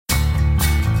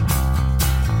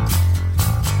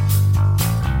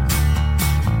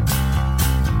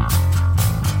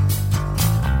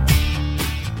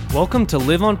Welcome to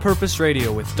Live on Purpose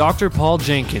Radio with Dr. Paul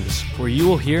Jenkins, where you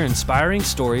will hear inspiring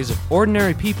stories of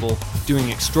ordinary people doing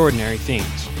extraordinary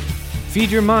things. Feed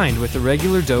your mind with a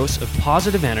regular dose of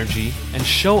positive energy and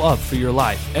show up for your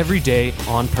life every day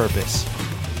on purpose.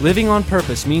 Living on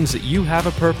purpose means that you have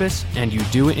a purpose and you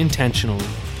do it intentionally.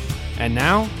 And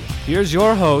now, here's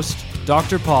your host,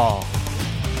 Dr. Paul.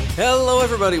 Hello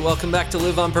everybody, welcome back to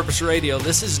Live on Purpose Radio.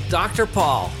 This is Dr.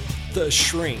 Paul, the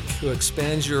shrink who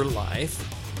expands your life.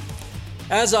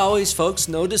 As always, folks,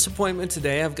 no disappointment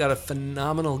today. I've got a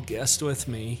phenomenal guest with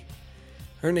me.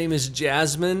 Her name is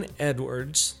Jasmine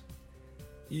Edwards.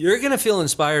 You're going to feel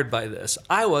inspired by this.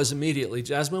 I was immediately.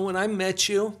 Jasmine, when I met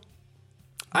you,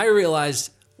 I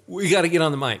realized we got to get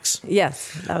on the mics.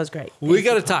 Yes, that was great. We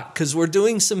got to talk because we're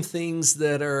doing some things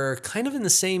that are kind of in the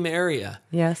same area.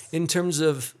 Yes. In terms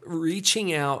of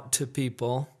reaching out to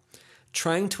people,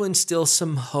 trying to instill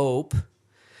some hope.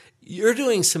 You're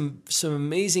doing some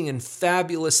amazing and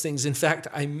fabulous things. In fact,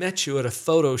 I met you at a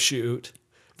photo shoot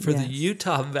for the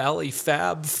Utah Valley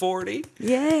Fab 40.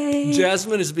 Yay!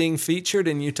 Jasmine is being featured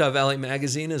in Utah Valley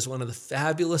Magazine as one of the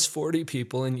fabulous 40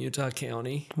 people in Utah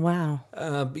County. Wow.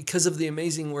 Because of the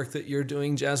amazing work that you're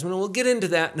doing, Jasmine. And we'll get into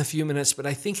that in a few minutes, but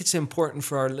I think it's important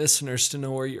for our listeners to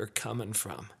know where you're coming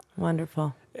from.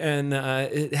 Wonderful. And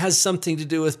it has something to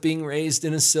do with being raised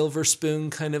in a silver spoon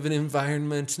kind of an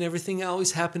environment, and everything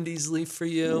always happened easily for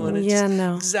you. And it's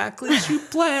exactly as you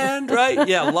planned, right?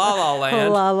 Yeah, La La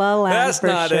Land. La La Land. That's for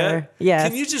not sure. it. Yes.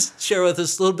 Can you just share with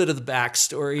us a little bit of the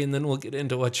backstory, and then we'll get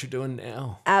into what you're doing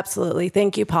now? Absolutely.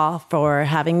 Thank you, Paul, for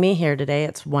having me here today.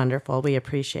 It's wonderful. We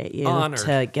appreciate you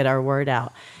to get our word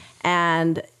out.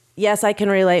 And yes, I can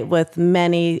relate with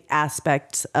many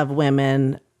aspects of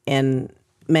women in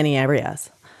many areas.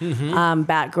 Mm-hmm.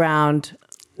 Background,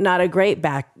 not a great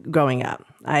growing up.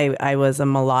 I was a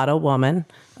mulatto woman,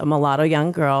 a mulatto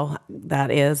young girl that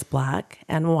is black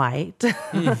and white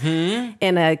mm-hmm.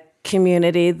 in a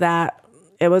community that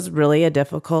it was really a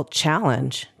difficult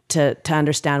challenge to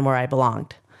understand where I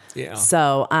belonged. Yeah.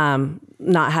 So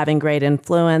not having great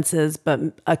influences, but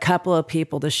a couple of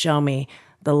people to show me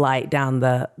the light down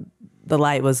the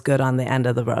light was good on the end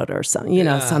of the road or something,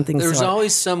 something. There's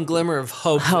always some glimmer of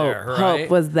hope there, right? Hope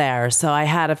was there. So I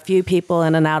had a few people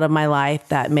in and out of my life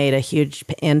that made a huge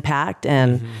impact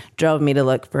and drove me to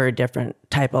look for a different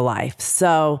type of life.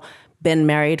 So been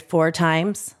married 4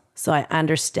 times. So I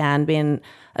understand being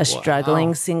a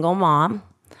struggling single mom.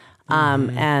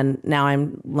 And now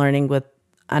I'm learning with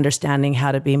understanding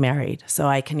how to be married. So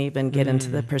I can even get into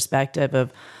the perspective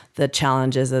of the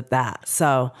challenges of that.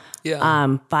 So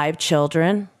 5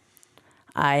 children.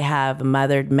 I have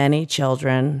mothered many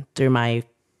children through my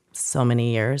so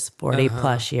many years, 40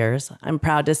 plus years. I'm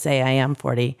proud to say I am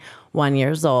 41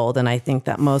 years old. And I think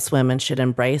that most women should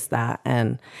embrace that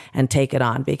and take it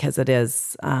on because it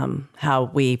is how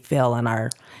we feel in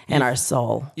our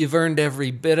soul. You've earned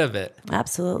every bit of it.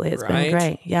 Absolutely. It's been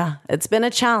great. Yeah. It's been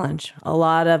a challenge. A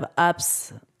lot of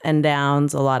ups and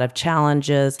downs, a lot of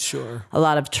challenges, a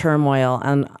lot of turmoil,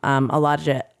 and a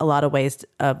lot of ways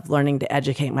of learning to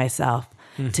educate myself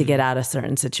to get out of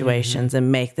certain situations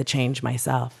and make the change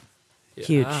myself. Yeah.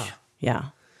 Huge. Yeah.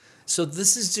 So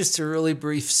this is just a really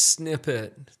brief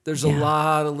snippet. There's a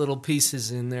lot of little pieces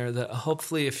in there that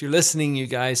hopefully if you're listening, you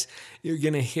guys, you're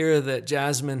going to hear that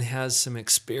Jasmine has some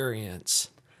experience.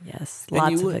 Yes,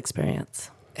 lots of experience.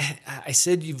 I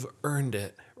said you've earned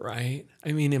it, right?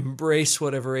 I mean, embrace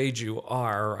whatever age you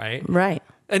are, right? Right.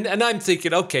 And I'm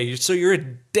thinking, okay, so you're a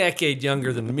decade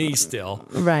younger than me still.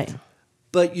 Right.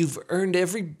 But you've earned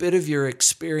every bit of your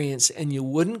experience and you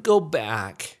wouldn't go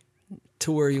back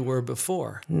to where you were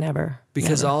before. Never.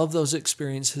 Because all of those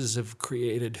experiences have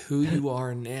created who you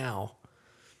are now.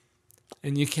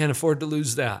 And you can't afford to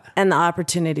lose that. And the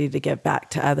opportunity to give back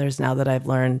to others now that I've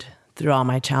learned through all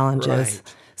my challenges. Right.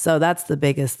 So that's the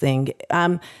biggest thing.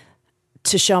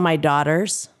 To show my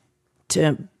daughters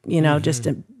to, just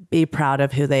to be proud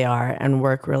of who they are and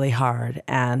work really hard,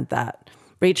 and that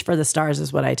reach for the stars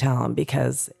is what I tell them,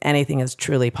 because anything is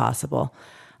truly possible.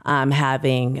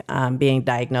 Being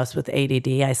diagnosed with ADD,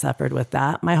 I suffered with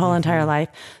that my whole entire life.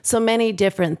 So many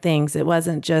different things. It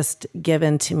wasn't just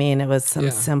given to me, and it was some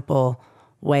simple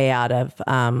way out of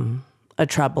a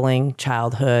troubling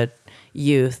childhood,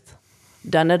 youth.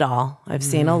 Done it all. I've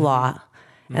seen a lot.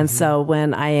 And so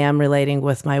when I am relating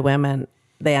with my women,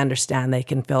 they understand, they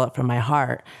can feel it from my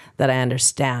heart that I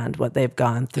understand what they've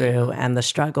gone through and the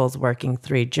struggles working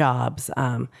 3 jobs,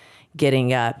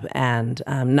 getting up and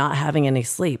not having any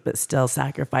sleep, but still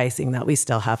sacrificing that we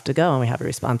still have to go and we have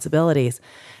responsibilities.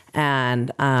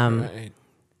 And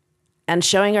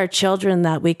showing our children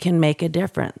that we can make a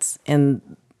difference in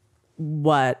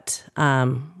what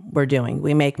we're doing.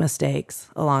 We make mistakes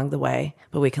along the way,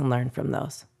 but we can learn from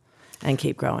those and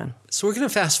keep growing. So we're going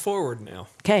to fast forward now.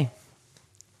 Okay.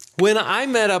 When I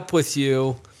met up with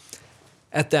you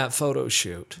at that photo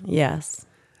shoot, Yes.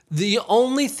 the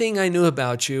only thing I knew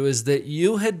about you is that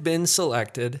you had been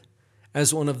selected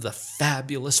as one of the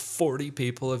fabulous 40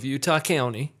 people of Utah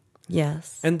County.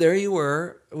 Yes. And there you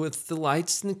were with the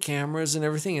lights and the cameras and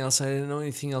everything else. I didn't know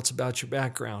anything else about your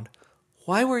background.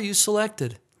 Why were you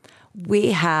selected?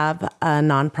 We have a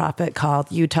nonprofit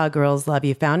called Utah Girls Love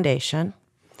You Foundation,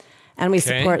 and we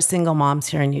support single moms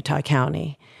here in Utah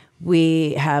County.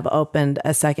 We have opened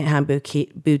a secondhand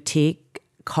boutique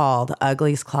called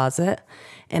Ugly's Closet,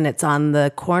 and it's on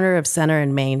the corner of Center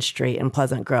and Main Street in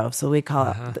Pleasant Grove. So we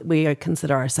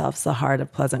consider ourselves the heart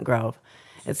of Pleasant Grove.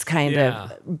 It's kind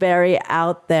of very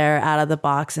out there, out of the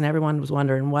box, and everyone was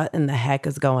wondering what in the heck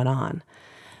is going on.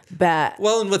 But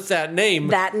well, and with that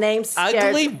name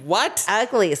Ugly what?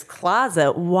 Ugly's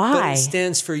Closet. Why? But it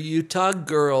stands for Utah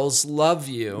Girls Love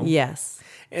You. Yes.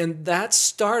 And that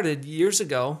started years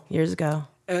ago. Years ago.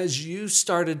 As you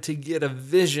started to get a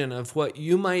vision of what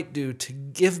you might do to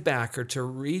give back or to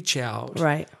reach out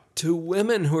to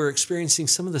women who are experiencing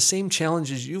some of the same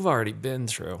challenges you've already been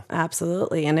through.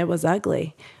 Absolutely. And it was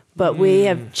ugly. But we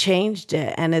have changed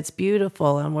it, and it's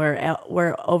beautiful, and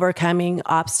we're overcoming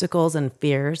obstacles and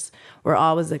fears. We're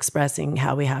always expressing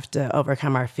how we have to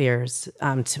overcome our fears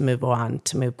to move on,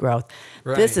 to move growth.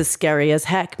 Right. This is scary as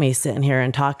heck, me sitting here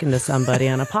and talking to somebody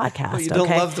on a podcast. Well, you don't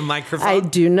love the microphone? I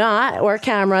do not, or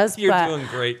cameras. You're doing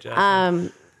great,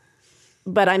 Jackie.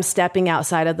 But I'm stepping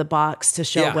outside of the box to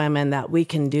show women that we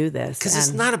can do this. Because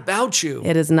it's not about you.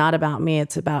 It is not about me.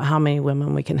 It's about how many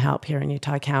women we can help here in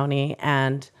Utah County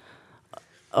and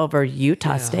over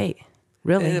Utah State,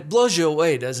 really. And it blows you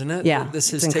away, doesn't it? Yeah, That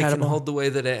this has taken hold the way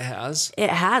that it has. It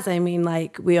has. I mean,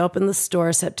 like, we opened the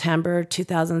store September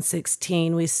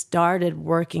 2016. We started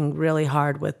working really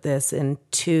hard with this in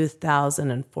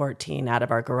 2014 out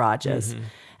of our garages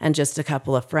and just a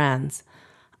couple of friends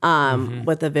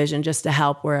with a vision just to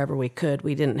help wherever we could.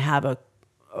 We didn't have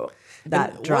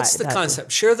What's the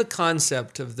concept? Share the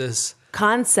concept of this.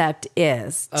 Concept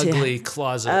is Ugly's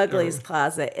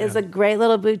Closet is a great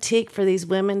little boutique for these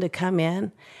women to come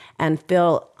in and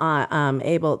feel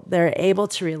they're able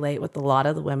to relate with a lot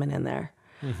of the women in there.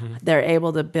 They're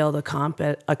able to build a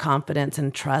confidence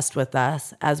and trust with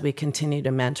us as we continue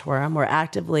to mentor them. We're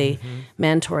actively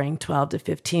mentoring 12 to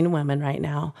 15 women right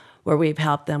now, where we've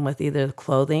helped them with either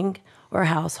clothing or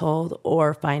household,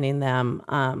 or finding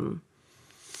them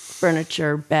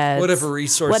furniture, beds,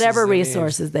 whatever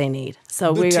resources they need.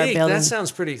 So boutique, we are building. That sounds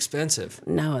pretty expensive.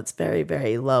 No, it's very,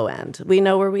 very low end. We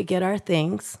know where we get our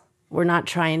things. We're not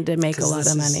trying to make a lot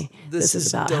of money. This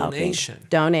is about donation. Helping.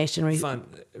 Donation. Fun,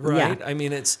 right? Yeah. I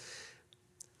mean,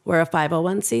 we're a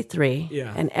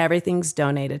 501c3, and everything's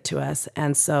donated to us.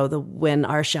 And so when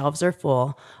our shelves are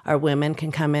full, our women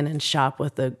can come in and shop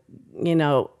with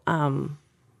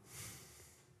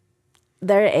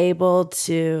they're able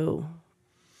to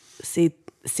see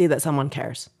that someone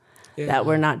cares, that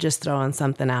we're not just throwing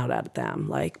something out at them,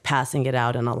 like passing it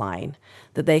out in a line,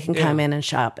 that they can come in and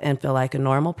shop and feel like a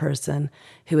normal person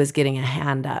who is getting a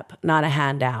hand up, not a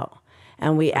handout.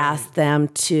 And we ask them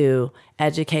to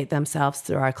educate themselves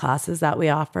through our classes that we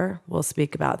offer. We'll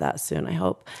speak about that soon, I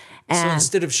hope. So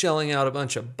instead of shelling out a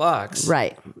bunch of bucks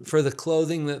for the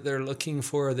clothing that they're looking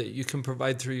for that you can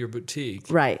provide through your boutique,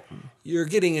 you're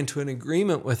getting into an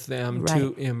agreement with them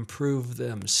to improve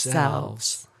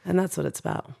themselves. And that's what it's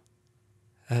about.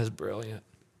 That is brilliant.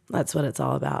 That's what it's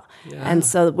all about. Yeah. And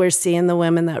so we're seeing the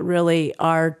women that really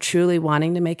are truly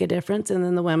wanting to make a difference, and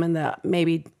then the women that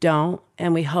maybe don't.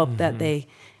 And we hope that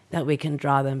we can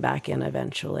draw them back in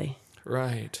eventually.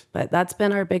 Right. But that's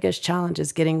been our biggest challenge,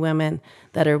 is getting women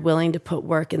that are willing to put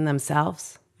work in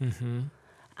themselves.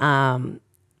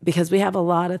 Because we have a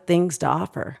lot of things to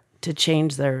offer to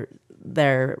change their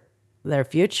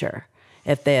future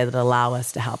if they would allow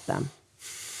us to help them.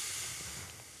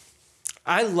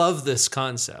 I love this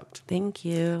concept. Thank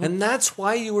you. And that's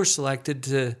why you were selected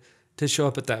to show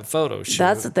up at that photo shoot.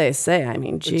 That's what they say. I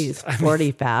mean, geez,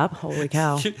 40 fab. Holy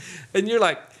cow. And you're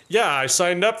like, yeah, I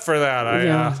signed up for that.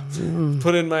 I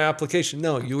put in my application.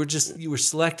 No, you were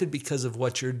selected because of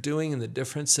what you're doing and the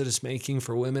difference that it's making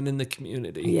for women in the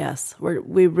community. Yes.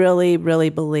 We really,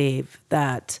 really believe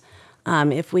that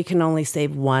if we can only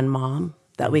save one mom,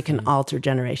 that we can alter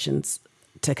generations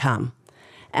to come.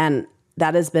 And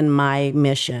that has been my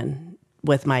mission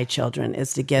with my children,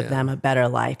 is to give them a better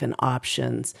life and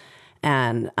options.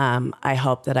 And I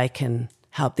hope that I can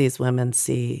help these women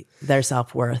see their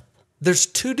self-worth. There's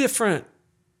two different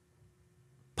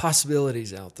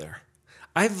possibilities out there.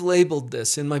 I've labeled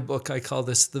this in my book. I call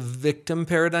this the victim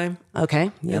paradigm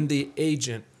Okay. Yep. and the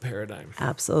agent paradigm.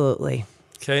 Absolutely.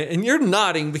 Okay. And you're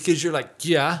nodding because you're like,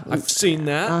 yeah, I've seen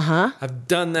that. Uh-huh. I've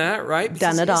done that, right?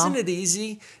 Because Done it all. Isn't it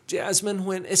easy,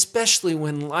 Jasmine, especially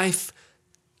when life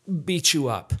beats you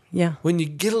up? Yeah. When you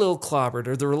get a little clobbered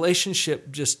or the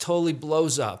relationship just totally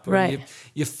blows up, or Right.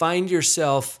 you find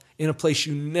yourself in a place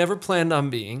you never planned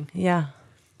on being, Yeah.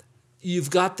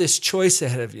 you've got this choice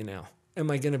ahead of you now.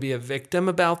 Am I going to be a victim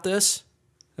about this?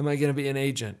 Am I going to be an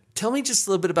agent? Tell me just a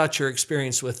little bit about your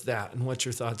experience with that and what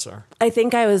your thoughts are. I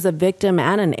think I was a victim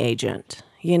and an agent.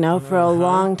 You know, for a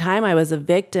long time, I was a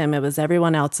victim. It was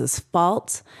everyone else's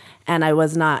fault. And I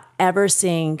was not ever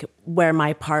seeing where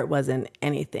my part was in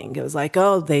anything. It was like,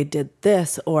 oh, they did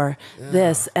this or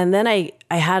this. And then I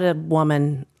had a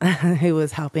woman who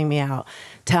was helping me out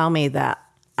tell me that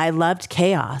I loved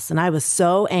chaos. And I was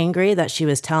so angry that she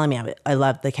was telling me I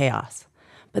loved the chaos.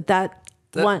 But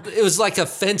It was like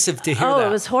offensive to hear that. it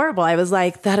was horrible. I was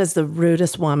like, that is the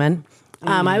rudest woman.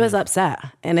 I was upset.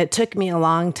 And it took me a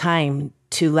long time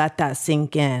to let that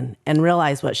sink in and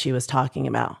realize what she was talking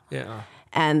about. Yeah.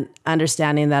 And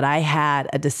understanding that I had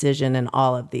a decision in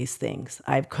all of these things.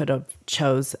 I could have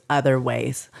chose other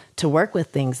ways to work with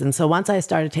things. And so once I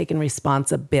started taking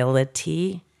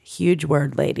responsibility, huge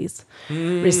word, ladies,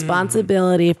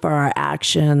 responsibility for our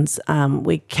actions,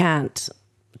 we can't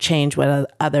change what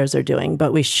others are doing,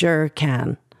 but we sure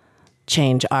can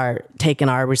change taking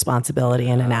our responsibility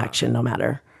in an action no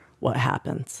matter what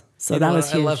happens. So that was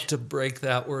huge. I love to break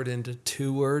that word into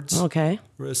two words. Okay.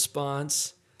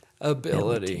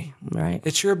 Responsibility. Right.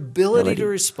 It's your ability to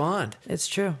respond. It's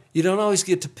true. You don't always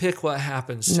get to pick what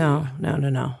happens to you.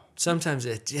 No. Sometimes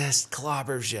it just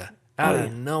clobbers you out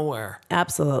of nowhere.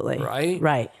 Absolutely. Right?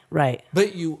 Right.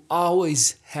 But you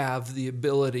always have the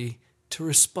ability to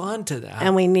respond to that.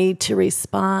 And we need to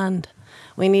respond.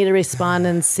 We need to respond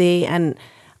and see and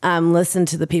listen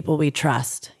to the people we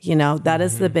trust. You know, that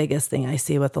is the biggest thing I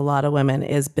see with a lot of women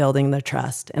is building the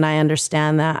trust. And I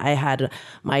understand that. I had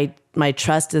my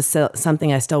trust is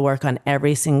something I still work on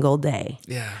every single day.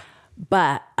 Yeah.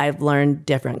 But I've learned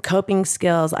different coping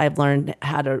skills. I've learned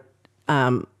how to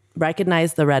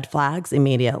recognize the red flags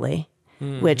immediately,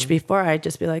 which before I'd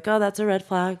just be like, oh, that's a red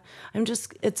flag.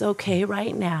 It's okay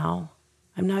right now.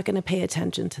 I'm not going to pay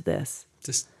attention to this.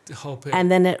 Just hope it And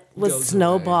then it would goes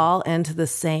snowball into the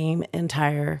same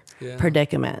entire Yeah.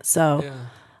 predicament. So, Yeah.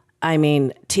 I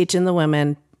mean, teaching the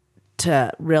women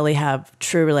to really have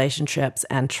true relationships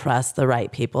and trust the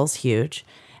right people is huge.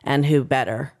 And who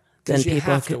better than Because you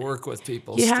people have who to work with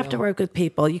people. you have to work with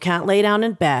people. You can't lay down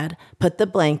in bed, put the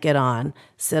blanket on,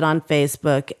 sit on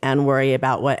Facebook and worry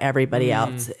about what everybody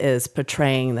else is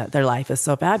portraying that their life is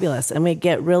so fabulous. And we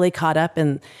get really caught up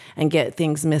and get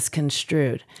things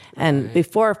misconstrued. And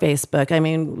before Facebook, I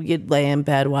mean, you'd lay in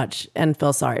bed, watch and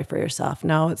feel sorry for yourself.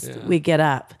 No, we get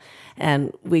up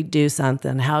and we do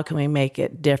something. How can we make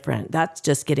it different? That's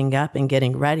just getting up and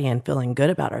getting ready and feeling good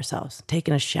about ourselves,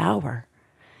 taking a shower.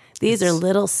 These are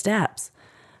little steps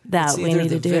that we need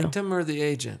to do. The victim or the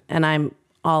agent. And I'm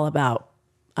all about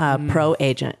pro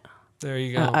agent. There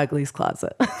you go. Ugly's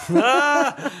Closet.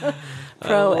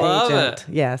 Pro love agent.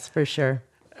 it. Yes, for sure.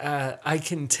 I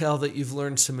can tell that you've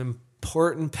learned some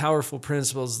important, powerful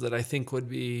principles that I think would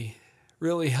be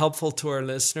really helpful to our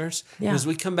listeners. Yeah. And as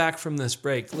we come back from this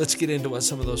break, let's get into what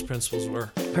some of those principles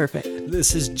were. Perfect.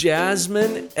 This is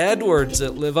Jasmine Edwards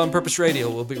at Live on Purpose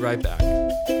Radio. We'll be right back.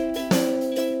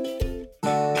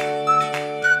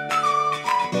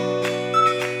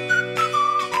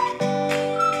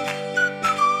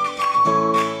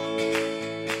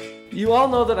 You all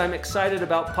know that I'm excited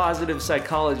about positive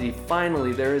psychology.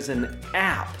 Finally, there is an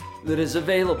app that is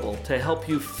available to help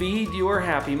you feed your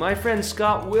happy. My friend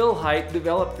Scott Wilhite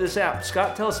developed this app.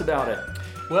 Scott, tell us about it.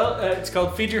 Well, it's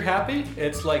called Feed Your Happy.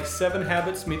 It's like 7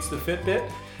 Habits meets the Fitbit,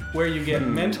 where you get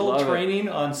mental love it. training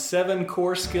on 7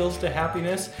 core skills to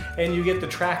happiness, and you get the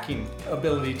tracking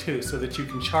ability too, so that you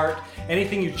can chart.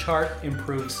 Anything you chart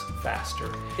improves faster.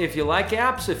 If you like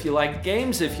apps, if you like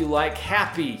games, if you like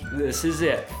happy, this is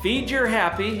it. Feed Your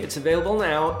Happy. It's available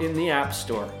now in the App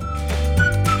Store.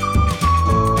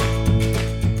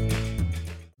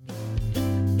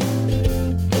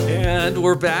 And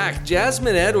we're back.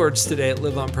 Jasmine Edwards today at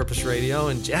Live on Purpose Radio.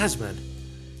 And Jasmine,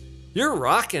 you're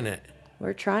rocking it.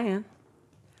 We're trying.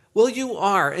 Well, you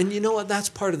are. And you know what? That's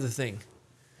part of the thing.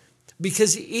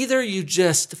 Because either you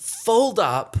just fold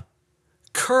up,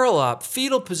 curl up,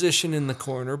 fetal position in the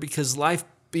corner because life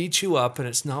beats you up and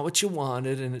it's not what you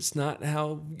wanted and it's not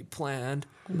how you planned.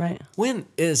 Right. When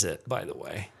is it, by the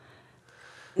way?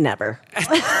 Never.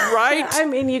 Right? I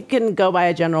mean, you can go by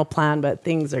a general plan, but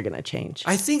things are going to change.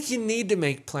 I think you need to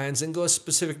make plans and go a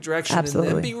specific direction and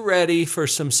Absolutely. then be ready for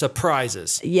some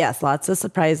surprises. Yes, lots of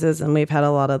surprises, and we've had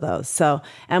a lot of those. So,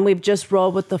 and we've just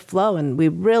rolled with the flow, and we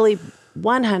really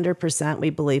 100% we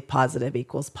believe positive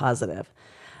equals positive.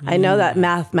 I know that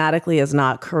mathematically is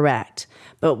not correct,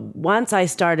 but once I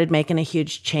started making a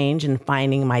huge change and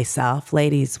finding myself,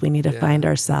 ladies, we need to find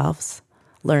ourselves,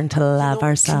 learn to love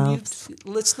ourselves.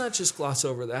 Let's not just gloss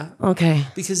over that. Okay.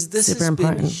 Because this Super has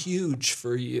important. been huge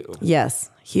for you. Yes,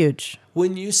 huge.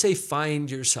 When you say find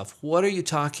yourself, what are you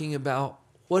talking about?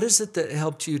 What is it that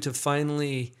helped you to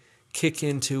finally kick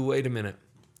into, wait a minute,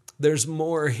 there's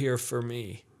more here for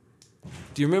me?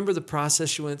 Do you remember the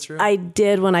process you went through? I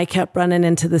did when I kept running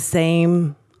into the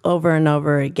same over and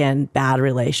over again bad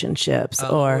relationships.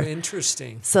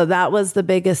 Interesting. So that was the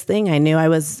biggest thing. I knew I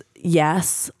would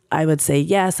say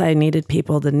yes, I needed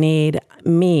people to need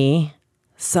me.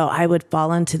 So I would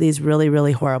fall into these really,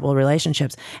 really horrible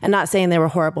relationships. And not saying they were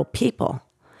horrible people.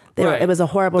 It was a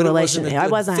horrible But it wasn't relationship. a I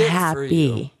good wasn't fit for happy.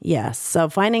 you. Yes. So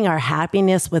finding our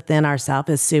happiness within ourselves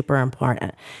is super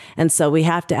important. And so we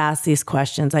have to ask these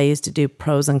questions. I used to do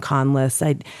pros and con lists.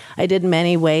 I did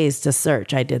many ways to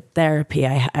search. I did therapy.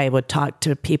 I would talk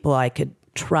to people I could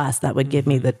trust that would give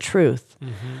me the truth.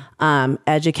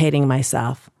 Educating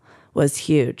myself was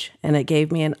huge. And it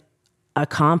gave me a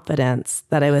confidence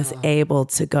that I was able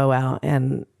to go out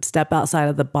and step outside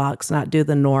of the box, not do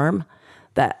the norm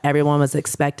that everyone was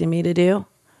expecting me to do.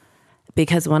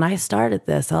 Because when I started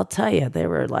this, I'll tell you, they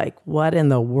were like, what in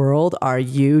the world are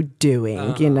you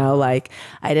doing? You know, like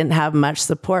I didn't have much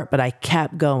support, but I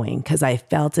kept going because I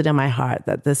felt it in my heart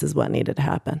that this is what needed to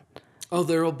happen. Oh,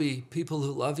 there will be people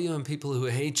who love you and people who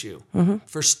hate you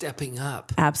for stepping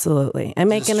up. Absolutely. And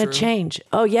making a true? change.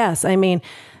 Oh, yes. I mean,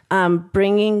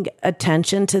 bringing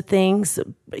attention to things,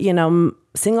 you know,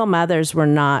 single mothers were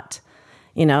not,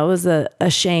 you know, it was a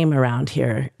shame around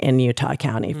here in Utah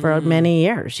County for many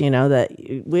years, you know, that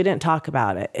we didn't talk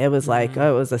about it. It was like,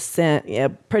 oh, it was a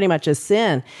sin, pretty much a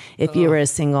sin if you were a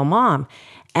single mom.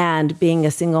 And being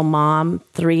a single mom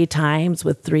 3 times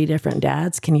with 3 different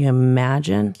dads, can you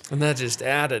imagine? And that just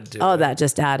added to Oh, it. that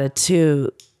just added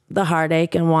to the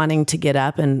heartache and wanting to get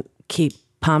up and keep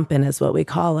pumping is what we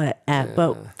call it.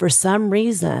 But for some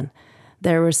reason,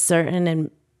 there were certain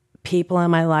people in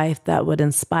my life that would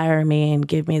inspire me and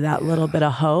give me that little bit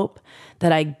of hope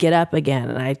that I'd get up again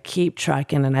and I'd keep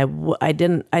trucking.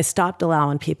 And I stopped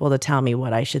allowing people to tell me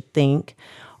what I should think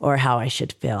or how I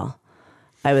should feel.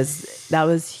 That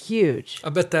was huge. I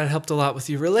bet that helped a lot with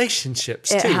your relationships,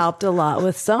 too. It helped a lot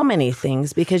with so many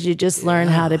things because you just learn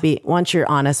how to be, once you're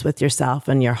honest with yourself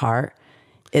and your heart,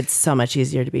 it's so much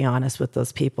easier to be honest with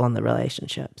those people in the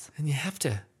relationships. And you have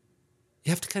to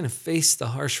kind of face the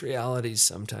harsh realities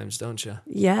sometimes, don't you?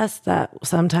 Yes, that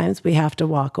sometimes we have to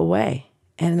walk away,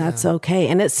 and that's okay.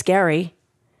 And it's scary,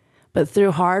 but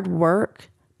through hard work,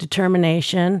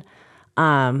 determination,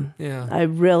 I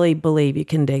really believe you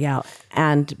can dig out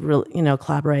and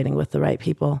collaborating with the right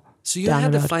people. So you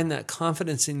had to find that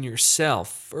confidence in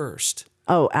yourself first.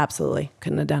 Oh, absolutely.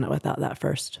 Couldn't have done it without that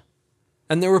first.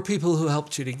 And there were people who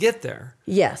helped you to get there.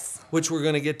 Yes. Which we're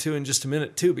going to get to in just a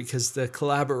minute, too, because the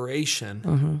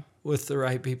collaboration with the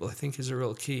right people, I think, is a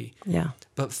real key. Yeah.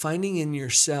 But finding in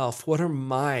yourself, what are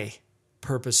my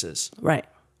purposes? Right.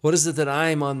 What is it that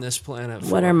I'm on this planet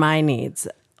for? What are my needs?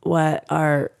 What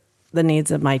are the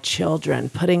needs of my children?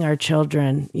 Putting our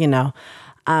children,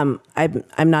 I'm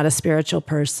not a spiritual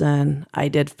person. I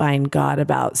did find God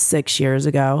about 6 years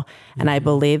ago, and I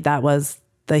believe that was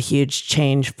the huge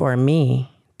change for me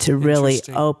to really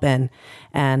open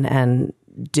and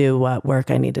do what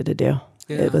work I needed to do.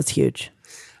 Yeah. It was huge.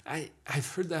 I've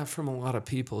heard that from a lot of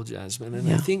people, Jasmine,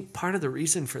 and I think part of the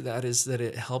reason for that is that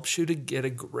it helps you to get a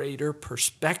greater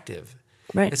perspective.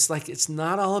 Right. It's like it's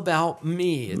not all about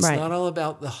me. It's not all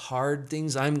about the hard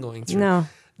things I'm going through. No.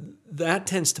 That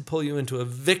tends to pull you into a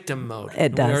victim mode.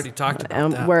 It does. We already talked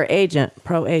about that. We're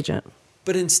pro agent.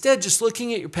 But instead, just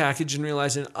looking at your package and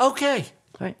realizing, okay,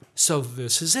 Right. so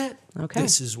this is it. Okay.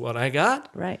 This is what I got.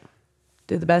 Right.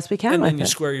 Do the best we can And with then you it.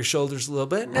 square your shoulders a little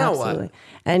bit. Now Absolutely. what?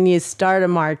 And you start a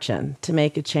marching to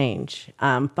make a change.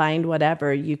 Find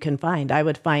whatever you can find. I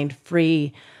would find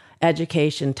free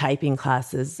education typing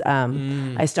classes.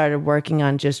 I started working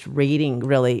on just reading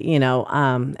really,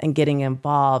 and getting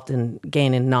involved and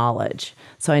gaining knowledge.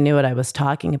 So I knew what I was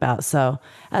talking about. So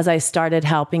as I started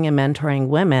helping and mentoring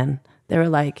women, they were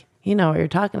like, you know what you're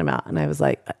talking about. And I was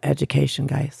like, education,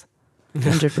 guys.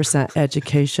 100%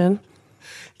 education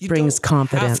brings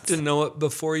confidence. You have to know it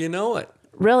before you know it.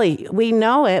 Really, we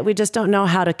know it. We just don't know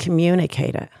how to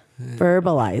communicate it.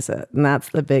 verbalize it. And that's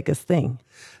the biggest thing.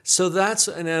 So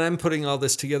and I'm putting all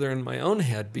this together in my own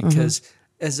head because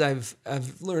as I've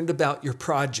learned about your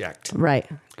project, Right.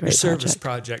 Great your service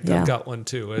project, Yeah. I've got one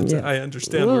too. And Yeah. I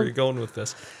understand where you're going with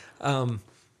this.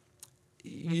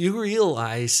 You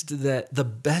realized that the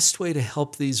best way to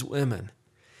help these women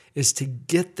is to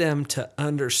get them to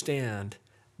understand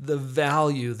the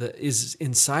value that is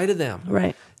inside of them.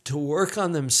 Right. To work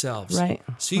on themselves. Right.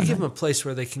 So you give them a place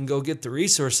where they can go get the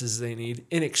resources they need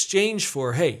in exchange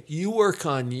for, hey, you work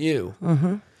on you.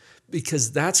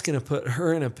 Because that's going to put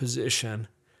her in a position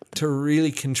to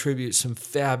really contribute some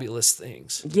fabulous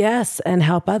things. Yes, and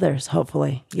help others,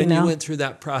 hopefully. You You went through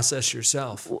that process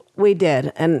yourself. We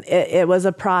did, and it was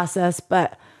a process,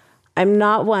 but I'm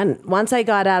not one. Once I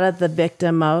got out of the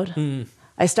victim mode,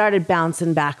 I started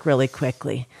bouncing back really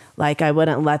quickly. Like I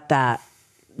wouldn't let that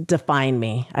define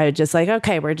me. I was just like,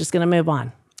 okay, we're just going to move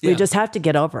on. Yeah. We just have to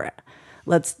get over it.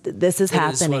 This is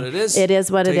happening. It is what it is. It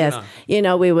is what Take it it is.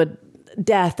 on. We would,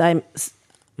 I'm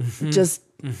just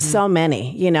so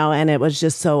many, and it was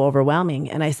just so overwhelming.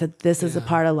 And I said, this is a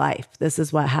part of life. This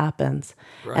is what happens.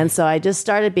 Right. And so I just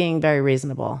started being very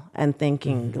reasonable and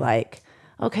thinking like,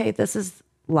 okay, this is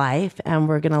life and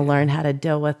we're going to learn how to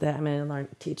deal with it. I'm going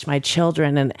to teach my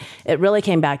children. And it really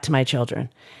came back to my children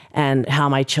and how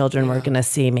my children were going to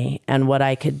see me and what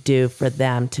I could do for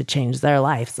them to change their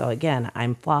life. So again,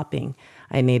 I'm flopping.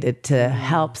 I needed to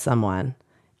help someone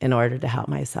in order to help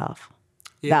myself.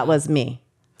 Yeah. That was me.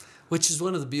 Which is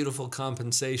one of the beautiful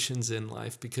compensations in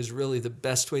life, because really the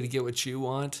best way to get what you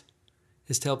want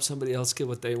is to help somebody else get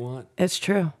what they want. It's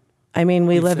true. I mean,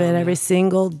 we live it every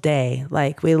single day.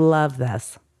 Like, we love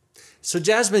this. So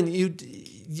Jasmine,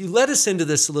 you led us into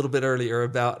this a little bit earlier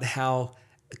about how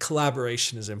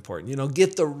collaboration is important.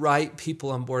 Get the right people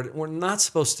on board. We're not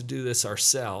supposed to do this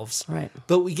ourselves. Right.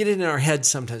 But we get it in our heads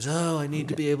sometimes. Oh, I need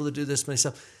to be able to do this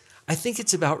myself. I think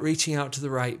it's about reaching out to the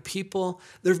right people.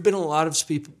 There have been a lot of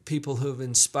people who have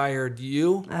inspired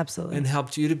you. Absolutely. And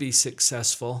helped you to be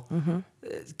successful.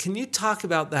 Can you talk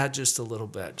about that just a little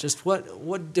bit? Just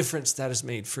what difference that has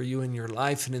made for you in your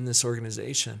life and in this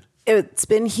organization? It's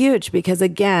been huge because,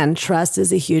 again, trust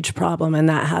is a huge problem. And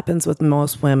that happens with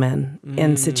most women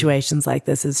in situations like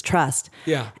this, is trust.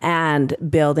 Yeah. And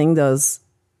building those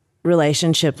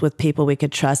relationships with people we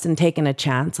could trust and taking a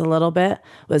chance a little bit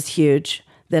was huge.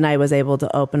 Then I was able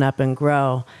to open up and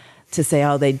grow to say,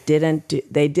 oh, they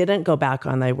didn't go back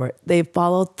on their word. They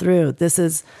followed through.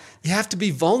 You have to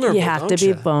be vulnerable. You have to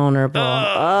be vulnerable.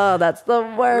 Oh, that's the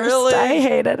worst. Really? I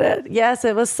hated it. Yes,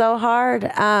 it was so hard.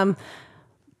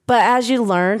 But as you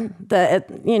learn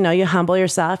you humble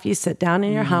yourself, you sit down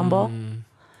and you're humble.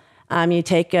 You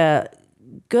take a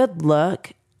good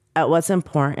look at what's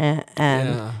important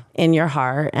and in your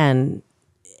heart, and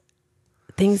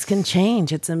things can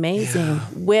change. It's amazing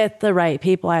with the right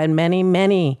people. I had many,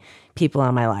 many people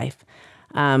in my life.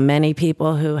 Many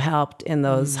people who helped in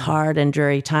those hard and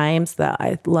dreary times. That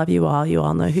I love you all. You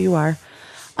all know who you are.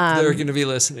 They're going to be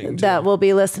listening. That will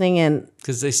be listening in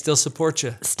because they still support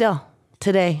you. Still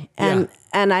today, and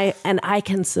I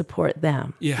can support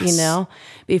them. Yes.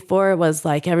 Before it was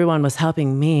like everyone was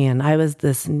helping me, and I was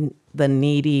the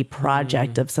needy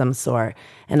project of some sort,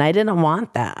 and I didn't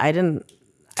want that.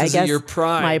 I guess your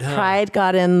pride, my pride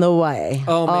got in the way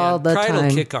all the pride time.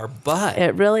 will kick our butt.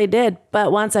 It really did.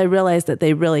 But once I realized that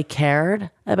they really cared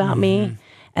about me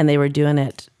and they were doing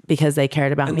it because they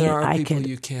cared about me, there are people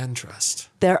you can trust.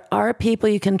 There are people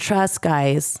you can trust,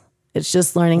 guys. It's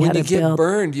just learning how to build. When you get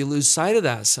burned, you lose sight of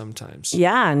that sometimes.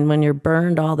 Yeah, and when you're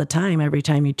burned all the time, every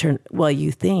time you turn,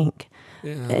 you think,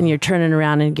 and you're turning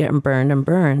around and getting burned and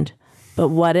burned. But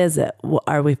what is it?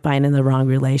 Are we finding the wrong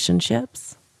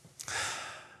relationships?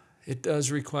 It does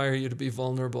require you to be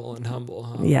vulnerable and humble,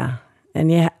 huh? Yeah.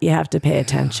 And you have to pay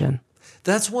attention.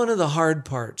 That's one of the hard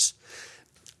parts.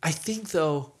 I think,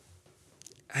 though,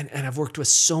 and I've worked with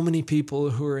so many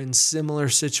people who are in similar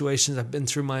situations. I've been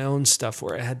through my own stuff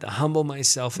where I had to humble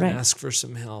myself and ask for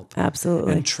some help.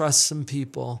 Absolutely. And trust some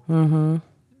people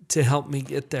to help me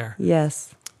get there.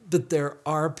 Yes. But there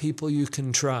are people you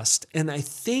can trust. And I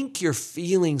think your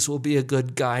feelings will be a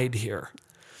good guide here.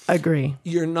 Agree.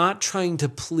 You're not trying to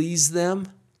please them.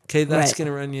 Okay, that's going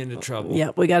to run you into trouble.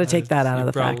 Yeah, we got to take that out of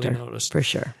the factor. Noticed. For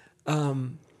sure.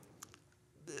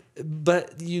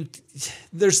 But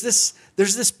there's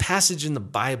this passage in the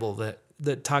Bible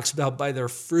that talks about by their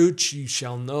fruits you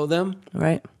shall know them.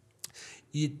 Right.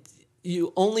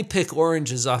 You only pick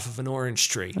oranges off of an orange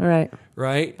tree. Right.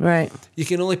 Right? Right. You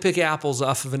can only pick apples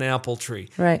off of an apple tree.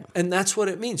 Right. And that's what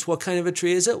it means. What kind of a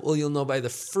tree is it? Well, you'll know by the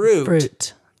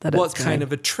fruit. What kind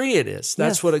of a tree it is.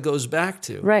 That's what it goes back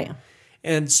to. Right.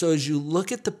 And so as you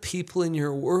look at the people in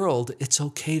your world, it's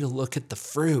okay to look at the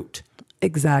fruit.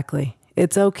 Exactly.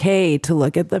 It's okay to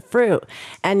look at the fruit,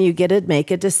 and you get to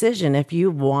make a decision if you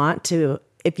want to,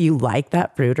 if you like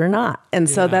that fruit or not. And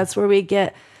so that's where we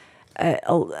get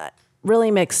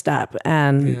really mixed up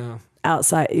and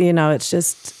outside, it's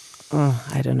just,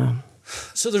 I don't know.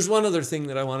 So there's one other thing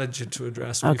that I wanted you to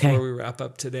address before we wrap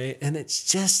up today, and it's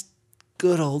just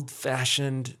good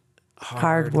old-fashioned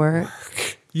hard work.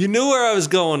 You knew where I was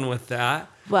going with that.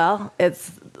 Well,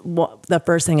 it's the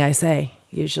first thing I say,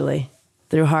 usually.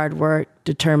 Through hard work,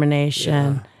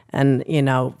 determination, and,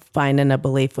 finding a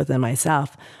belief within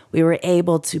myself, we were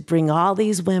able to bring all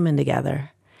these women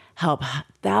together, help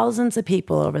thousands of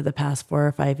people over the past 4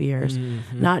 or 5 years,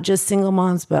 not just single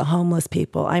moms, but homeless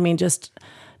people. I mean, just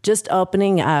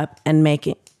opening up and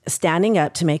standing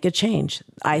up to make a change.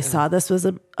 I saw this was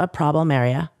a problem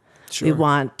area. Sure. We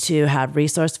want to have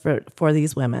resource for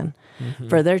these women,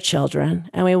 for their children,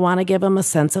 and we want to give them a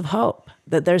sense of hope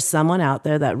that there's someone out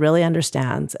there that really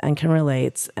understands and can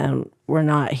relate, and we're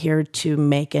not here to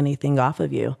make anything off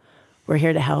of you. We're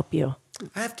here to help you.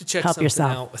 I have to check something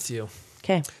out with you.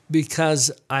 Okay.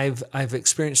 Because I've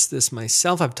experienced this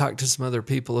myself. I've talked to some other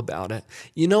people about it.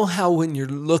 You know how when you're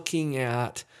looking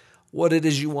at what it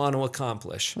is you want to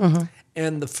accomplish,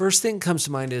 and the first thing that comes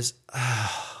to mind is,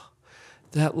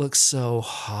 that looks so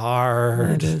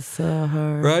hard. It is so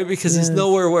hard. Right? Because it's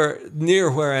nowhere near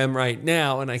where I am right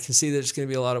now, and I can see that it's going to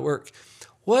be a lot of work.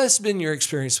 What has been your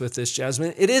experience with this,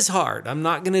 Jasmine? It is hard. I'm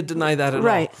not going to deny that at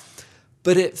all.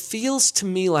 But it feels to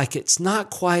me like it's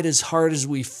not quite as hard as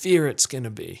we fear it's going to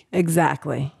be.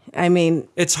 Exactly. I mean,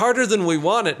 it's harder than we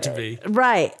want it to be.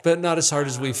 Right. But not as hard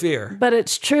as we fear. But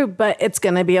it's true, but it's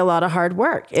going to be a lot of hard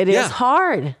work. It is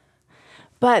hard.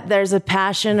 But there's a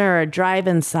passion or a drive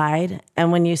inside.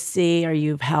 And when you see or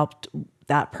you've helped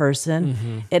that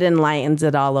person, it enlightens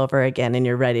it all over again and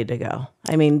you're ready to go.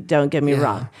 I mean, don't get me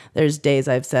wrong. There's days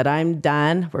I've said, I'm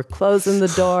done. We're closing the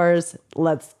doors.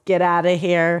 Let's get out of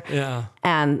here. Yeah.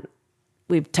 And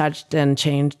we've touched and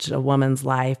changed a woman's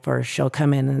life, or she'll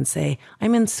come in and say,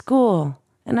 I'm in school.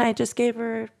 And I just gave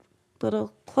her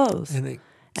little clothes. And it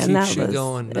keeps you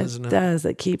going, doesn't it? It does.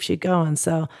 It keeps you going.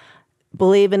 So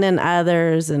believing in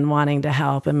others and wanting to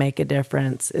help and make a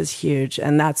difference is huge.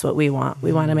 And that's what we want.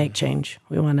 We want to make change.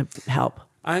 We want to help.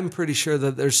 I'm pretty sure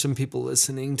that there's some people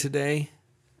listening today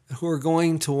who are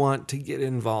going to want to get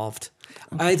involved.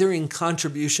 Either in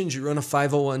contributions, you run a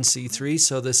 501c3,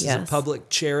 so this is a public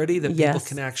charity that people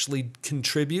can actually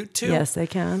contribute to. Yes, they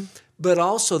can. But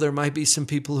also there might be some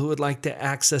people who would like to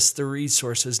access the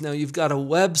resources. Now, you've got a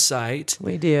website.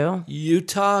 We do.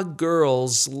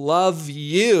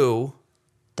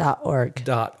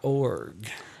 UtahGirlsLoveYou.org.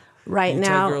 Right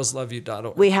now,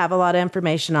 UtahGirlsLoveYou.org. we have a lot of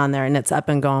information on there, and it's up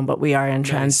and going, but we are in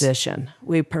transition.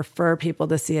 We prefer people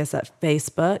to see us at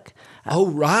Facebook.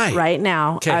 Right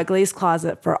now, Ugly's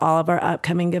Closet for all of our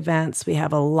upcoming events. We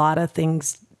have a lot of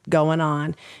things going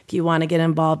on. If you want to get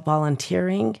involved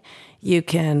volunteering, you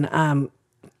can. And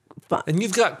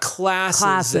you've got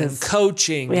classes and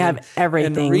coaching. We have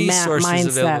everything. And resources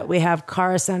mindset. Available. We have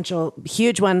Car Essential,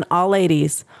 huge one. All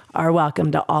ladies are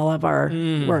welcome to all of our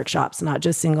workshops, not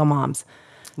just single moms.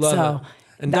 Love it.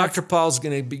 And Dr. Paul's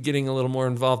going to be getting a little more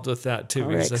involved with that too,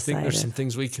 because I think there's some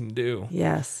things we can do.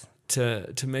 Yes.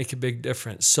 To make a big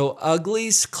difference. So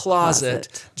Ugly's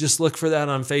Closet, just look for that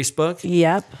on Facebook.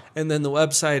 Yep. And then the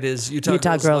website is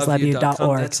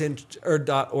UtahGirlsLoveYou.org. That's in, or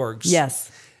 .org.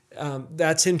 Yes.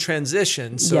 That's in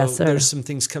transition, so there's some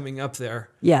things coming up there.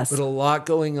 Yes. But a lot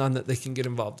going on that they can get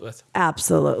involved with.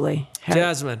 Absolutely.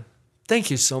 Jasmine, thank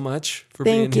you so much for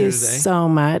being here today. Thank you so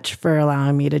much for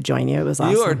allowing me to join you. It was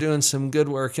awesome. You are doing some good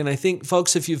work. And I think,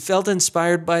 folks, if you've felt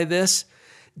inspired by this,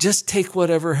 just take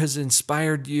whatever has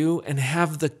inspired you and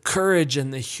have the courage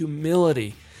and the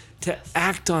humility to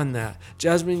act on that.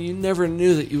 Jasmine, you never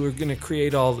knew that you were going to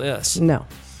create all this. No.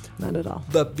 Not at all.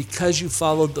 But because you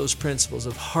followed those principles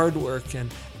of hard work and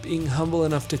being humble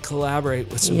enough to collaborate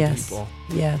with some people.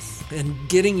 Yes. And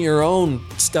getting your own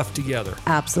stuff together.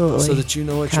 Absolutely. So that you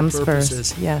know what your purpose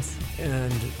is. Yes.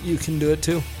 And you can do it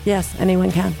too. Yes,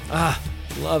 anyone can.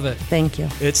 Love it. Thank you.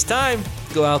 It's time.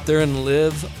 Go out there and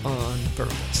live on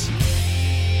purpose.